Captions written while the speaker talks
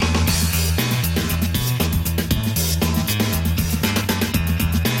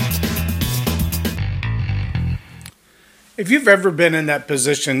If you've ever been in that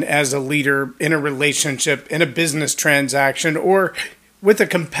position as a leader in a relationship, in a business transaction, or with a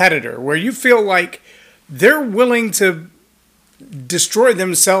competitor where you feel like they're willing to destroy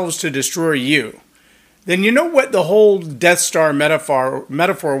themselves to destroy you, then you know what the whole Death Star metaphor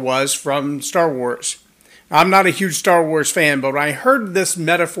was from Star Wars. I'm not a huge Star Wars fan, but when I heard this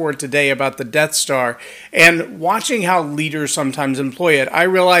metaphor today about the Death Star and watching how leaders sometimes employ it, I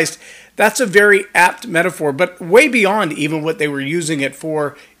realized that's a very apt metaphor, but way beyond even what they were using it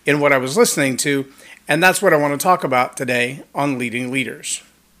for in what I was listening to. And that's what I want to talk about today on Leading Leaders.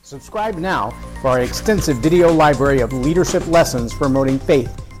 Subscribe now for our extensive video library of leadership lessons promoting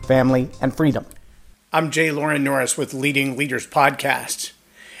faith, family, and freedom. I'm J. Lauren Norris with Leading Leaders Podcast.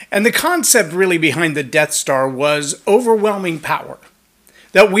 And the concept really behind the Death Star was overwhelming power.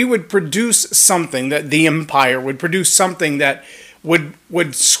 That we would produce something, that the Empire would produce something that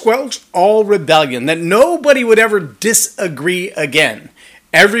would squelch all rebellion, that nobody would ever disagree again.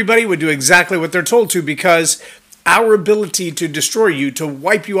 Everybody would do exactly what they're told to, because our ability to destroy you, to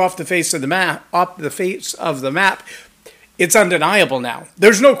wipe you off the face of the map, it's undeniable now.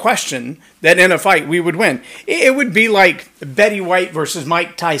 There's no question that in a fight we would win. It would be like Betty White versus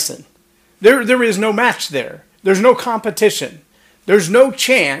Mike Tyson. There is no match there. There's no competition. There's no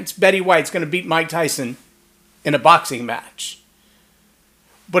chance Betty White's going to beat Mike Tyson in a boxing match.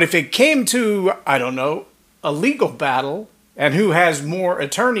 But if it came to, a legal battle, and who has more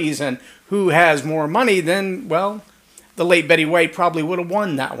attorneys and who has more money, then, well, the late Betty White probably would have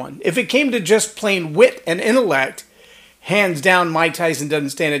won that one. If it came to just plain wit and intellect, hands down, Mike Tyson doesn't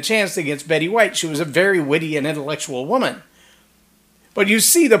stand a chance against Betty White. She was a very witty and intellectual woman. But you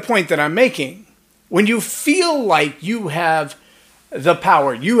see the point that I'm making. When you feel like you have the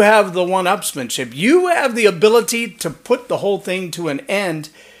power, you have the one-upsmanship, you have the ability to put the whole thing to an end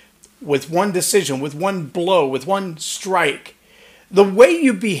with one decision, with one blow, with one strike, the way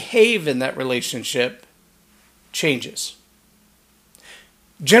you behave in that relationship changes.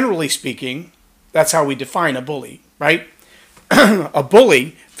 Generally speaking, that's how we define a bully, right? A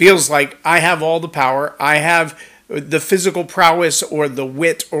bully feels like I have all the power, I have the physical prowess or the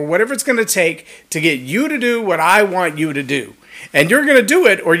wit or whatever it's going to take to get you to do what I want you to do. And you're going to do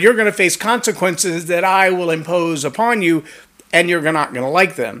it, or you're going to face consequences that I will impose upon you, and you're not going to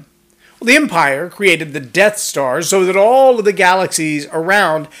like them. Well, the Empire created the Death Star so that all of the galaxies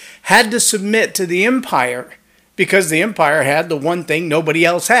around had to submit to the Empire, because the Empire had the one thing nobody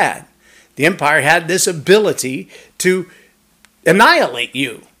else had. The Empire had this ability to annihilate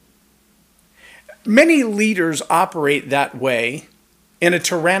you. Many leaders operate that way, in a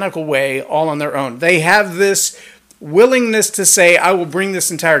tyrannical way, all on their own. They have this willingness to say, I will bring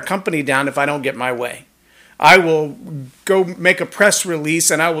this entire company down if I don't get my way. I will go make a press release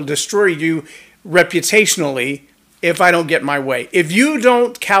and I will destroy you reputationally if I don't get my way. If you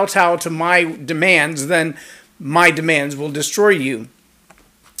don't kowtow to my demands, then my demands will destroy you.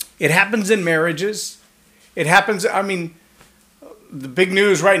 It happens in marriages. It happens, the big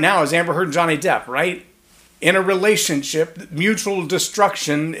news right now is Amber Heard and Johnny Depp, right? In a relationship, mutual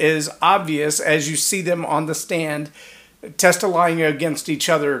destruction is obvious as you see them on the stand testifying against each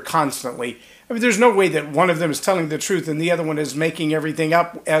other constantly. There's no way that one of them is telling the truth and the other one is making everything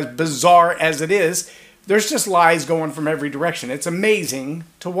up, as bizarre as it is. There's just lies going from every direction. It's amazing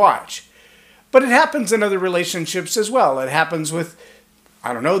to watch. But it happens in other relationships as well. It happens with,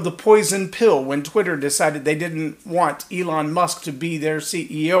 the poison pill, when Twitter decided they didn't want Elon Musk to be their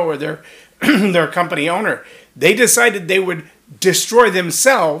CEO or their their company owner. They decided they would destroy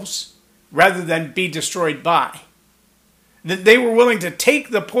themselves rather than be destroyed by. That they were willing to take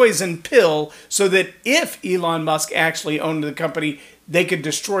the poison pill so that if Elon Musk actually owned the company, they could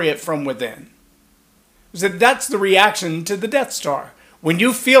destroy it from within. So that's the reaction to the Death Star. When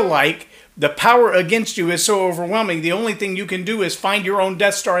you feel like the power against you is so overwhelming, the only thing you can do is find your own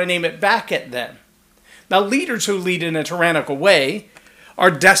Death Star and aim it back at them. Now, leaders who lead in a tyrannical way are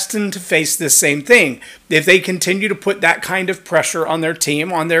destined to face this same thing. If they continue to put that kind of pressure on their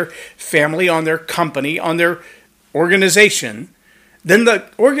team, on their family, on their company, on their organization, then the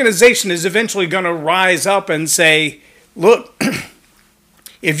organization is eventually going to rise up and say, look,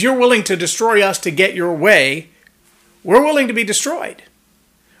 if you're willing to destroy us to get your way, we're willing to be destroyed.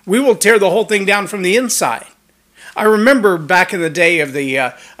 We will tear the whole thing down from the inside. I remember back in the day of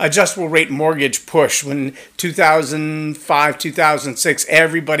the adjustable rate mortgage push, when 2005, 2006,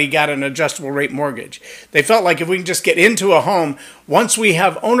 everybody got an adjustable rate mortgage. They felt like if we can just get into a home, once we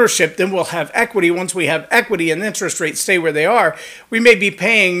have ownership, then we'll have equity. Once we have equity and the interest rates stay where they are, we may be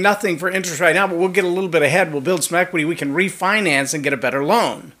paying nothing for interest right now, but we'll get a little bit ahead. We'll build some equity. We can refinance and get a better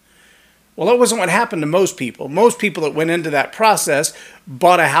loan. Well, that wasn't what happened to most people. Most people that went into that process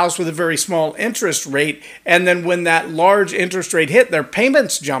bought a house with a very small interest rate, and then when that large interest rate hit, their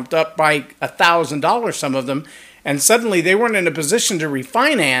payments jumped up by $1,000, some of them, and suddenly they weren't in a position to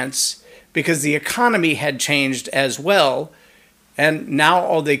refinance because the economy had changed as well, and now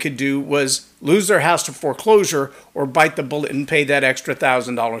all they could do was lose their house to foreclosure or bite the bullet and pay that extra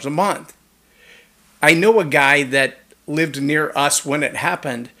 $1,000 a month. I know a guy that lived near us when it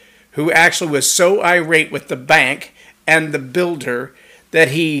happened who actually was so irate with the bank and the builder that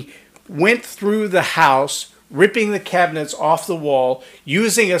he went through the house, ripping the cabinets off the wall,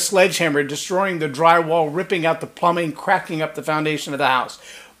 using a sledgehammer, destroying the drywall, ripping out the plumbing, cracking up the foundation of the house.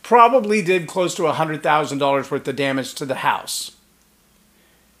 Probably did close to $100,000 worth of damage to the house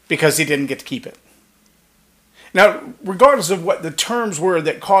because he didn't get to keep it. Now, regardless of what the terms were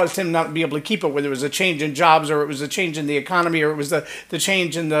that caused him not to be able to keep it, whether it was a change in jobs or it was a change in the economy or it was the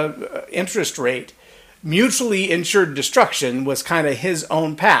change in the interest rate, mutually insured destruction was kind of his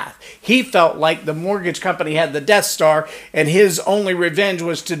own path. He felt like the mortgage company had the Death Star and his only revenge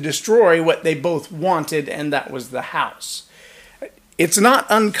was to destroy what they both wanted, and that was the house. It's not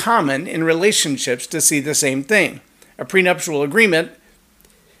uncommon in relationships to see the same thing. A prenuptial agreement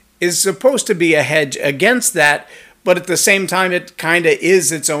is supposed to be a hedge against that, but at the same time, it kind of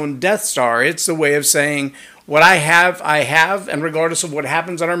is its own Death Star. It's a way of saying, what I have, and regardless of what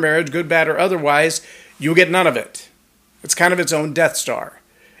happens in our marriage, good, bad, or otherwise, you'll get none of it. It's kind of its own Death Star.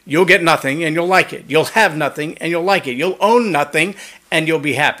 You'll get nothing, and you'll like it. You'll have nothing, and you'll like it. You'll own nothing, and you'll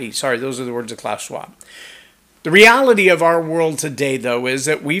be happy. Sorry, those are the words of Klaus Schwab. The reality of our world today, though, is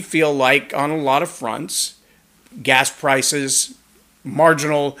that we feel like on a lot of fronts, gas prices,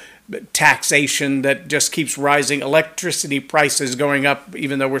 marginal taxation that just keeps rising, electricity prices going up,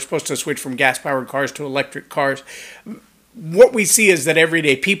 even though we're supposed to switch from gas-powered cars to electric cars. What we see is that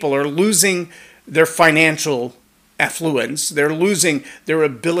everyday people are losing their financial affluence. They're losing their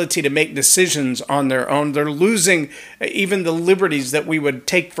ability to make decisions on their own. They're losing even the liberties that we would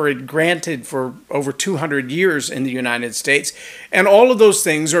take for granted for over 200 years in the United States. And all of those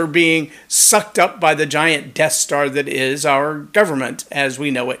things are being sucked up by the giant Death Star that is our government as we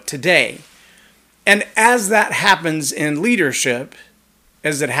know it today. And as that happens in leadership,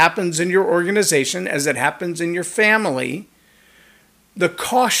 as it happens in your organization, as it happens in your family, the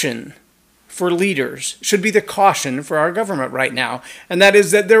caution for leaders should be the caution for our government right now. And that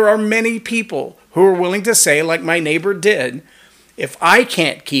is that there are many people who are willing to say, like my neighbor did, if I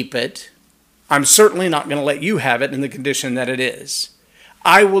can't keep it, I'm certainly not going to let you have it in the condition that it is.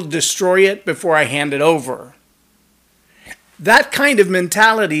 I will destroy it before I hand it over. That kind of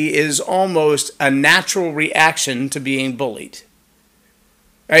mentality is almost a natural reaction to being bullied.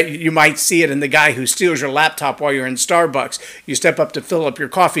 You might see it in the guy who steals your laptop while you're in Starbucks. You step up to fill up your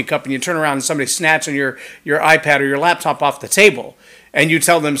coffee cup and you turn around and somebody's snatching your iPad or your laptop off the table and you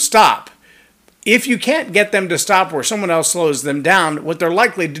tell them stop. If you can't get them to stop or someone else slows them down, what they're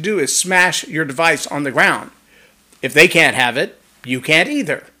likely to do is smash your device on the ground. If they can't have it, you can't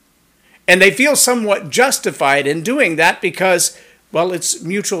either. And they feel somewhat justified in doing that because, well, it's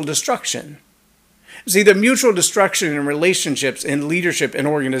mutual destruction. See, the mutual destruction in relationships, in leadership, in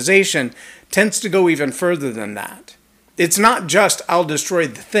organization tends to go even further than that. It's not just, I'll destroy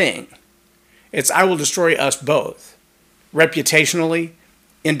the thing. It's, I will destroy us both. Reputationally,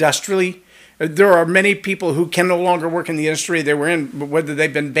 industrially. There are many people who can no longer work in the industry they were in, whether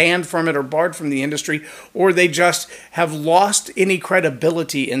they've been banned from it or barred from the industry, or they just have lost any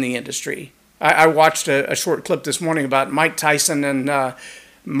credibility in the industry. I watched a short clip this morning about Mike Tyson and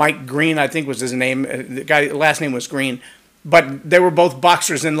Mike Green, I think was his name. The guy, last name was Green. But they were both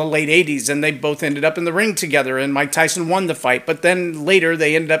boxers in the late 80s, and they both ended up in the ring together, and Mike Tyson won the fight. But then later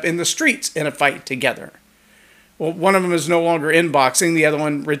they ended up in the streets in a fight together. Well, one of them is no longer in boxing. The other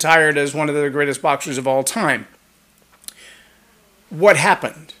one retired as one of the greatest boxers of all time. What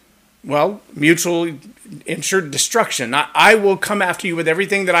happened? Well, mutual insured destruction. I will come after you with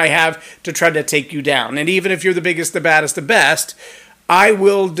everything that I have to try to take you down. And even if you're the biggest, the baddest, the best, I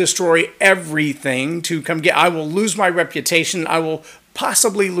will destroy everything to come get. I will lose my reputation. I will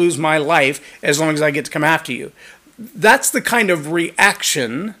possibly lose my life as long as I get to come after you. That's the kind of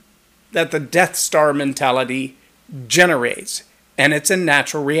reaction that the Death Star mentality generates. And it's a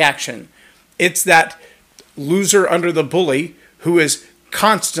natural reaction. It's that loser under the bully who is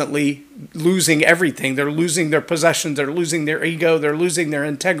constantly losing everything. They're losing their possessions. They're losing their ego. They're losing their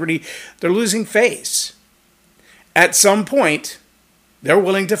integrity. They're losing face. At some point, they're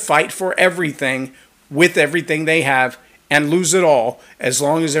willing to fight for everything with everything they have and lose it all as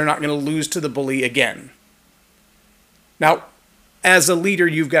long as they're not going to lose to the bully again. Now, as a leader,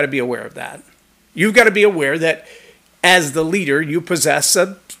 you've got to be aware of that. You've got to be aware that as the leader, you possess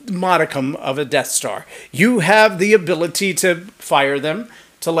a modicum of a Death Star. You have the ability to fire them,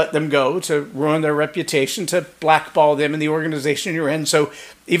 to let them go, to ruin their reputation, to blackball them in the organization you're in. So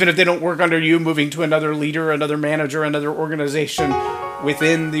even if they don't work under you, moving to another leader, another manager, another organization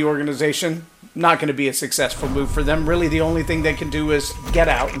within the organization, not going to be a successful move for them. Really, the only thing they can do is get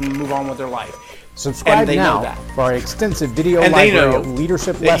out and move on with their life. Subscribe now for our extensive video library of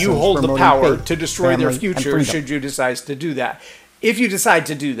leadership lessons that you hold the power faith, to destroy their family, future should you decide to do that. If you decide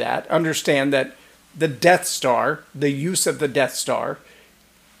to do that, understand that the Death Star, the use of the Death Star,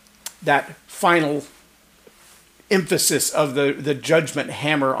 that final emphasis of the judgment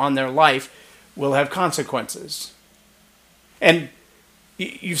hammer on their life will have consequences. And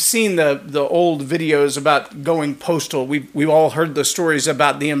you've seen the old videos about going postal. We've all heard the stories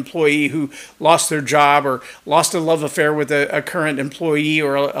about the employee who lost their job or lost a love affair with a current employee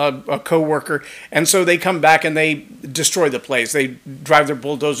or a coworker, and so they come back and they destroy the place. They drive their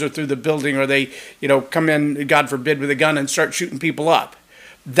bulldozer through the building, or they come in, God forbid, with a gun and start shooting people up.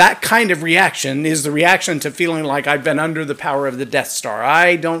 That kind of reaction is the reaction to feeling like I've been under the power of the Death Star.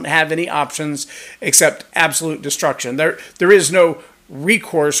 I don't have any options except absolute destruction. There is no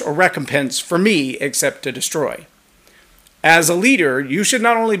recourse or recompense for me except to destroy. As a leader, you should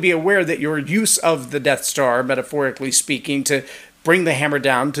not only be aware that your use of the Death Star, metaphorically speaking, to bring the hammer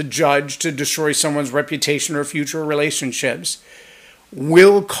down, to judge, to destroy someone's reputation or future relationships,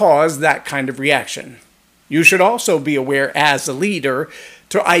 will cause that kind of reaction. You should also be aware as a leader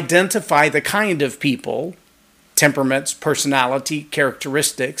to identify the kind of people, temperaments, personality,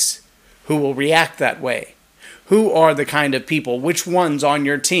 characteristics, who will react that way. Who are the kind of people, which ones on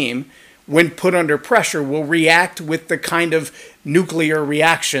your team, when put under pressure, will react with the kind of nuclear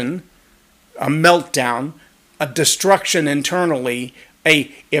reaction, a meltdown, a destruction internally,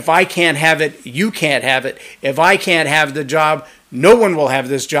 if I can't have it, you can't have it. If I can't have the job, no one will have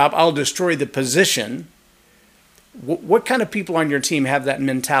this job. I'll destroy the position. What kind of people on your team have that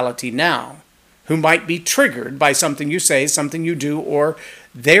mentality now, who might be triggered by something you say, something you do, or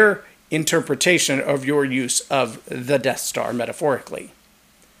their interpretation of your use of the Death Star, metaphorically?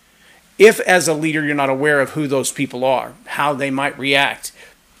 If, as a leader, you're not aware of who those people are, how they might react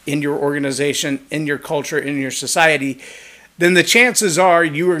in your organization, in your culture, in your society, then the chances are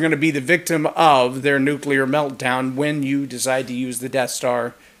you are going to be the victim of their nuclear meltdown when you decide to use the Death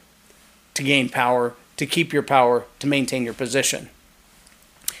Star to gain power, to keep your power, to maintain your position.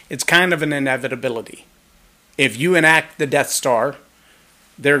 It's kind of an inevitability. If you enact the Death Star,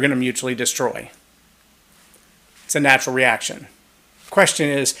 they're going to mutually destroy. It's a natural reaction. Question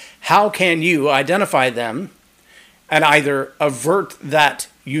is, how can you identify them and either avert that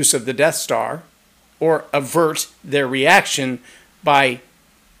use of the Death Star or avert their reaction by,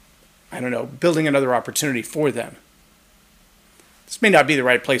 building another opportunity for them? This may not be the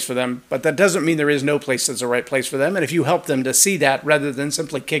right place for them, but that doesn't mean there is no place that's the right place for them. And if you help them to see that rather than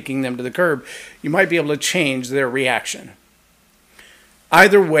simply kicking them to the curb, you might be able to change their reaction.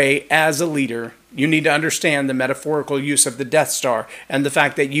 Either way, as a leader, you need to understand the metaphorical use of the Death Star and the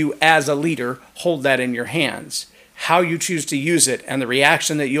fact that you, as a leader, hold that in your hands. How you choose to use it and the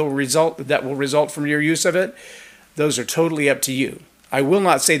reaction that will result from your use of it, those are totally up to you. I will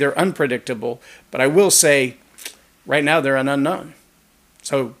not say they're unpredictable, but I will say right now they're an unknown.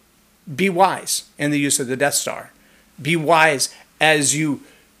 So be wise in the use of the Death Star. Be wise as you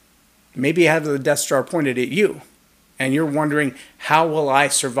maybe have the Death Star pointed at you, and you're wondering, how will I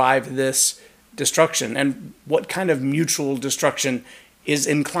survive this destruction? And what kind of mutual destruction is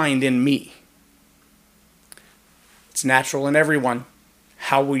inclined in me? It's natural in everyone.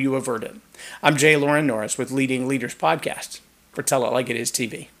 How will you avert it? I'm J. Loren Norris with Leading Leaders Podcast for Tell It Like It Is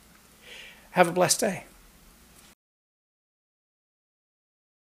TV. Have a blessed day.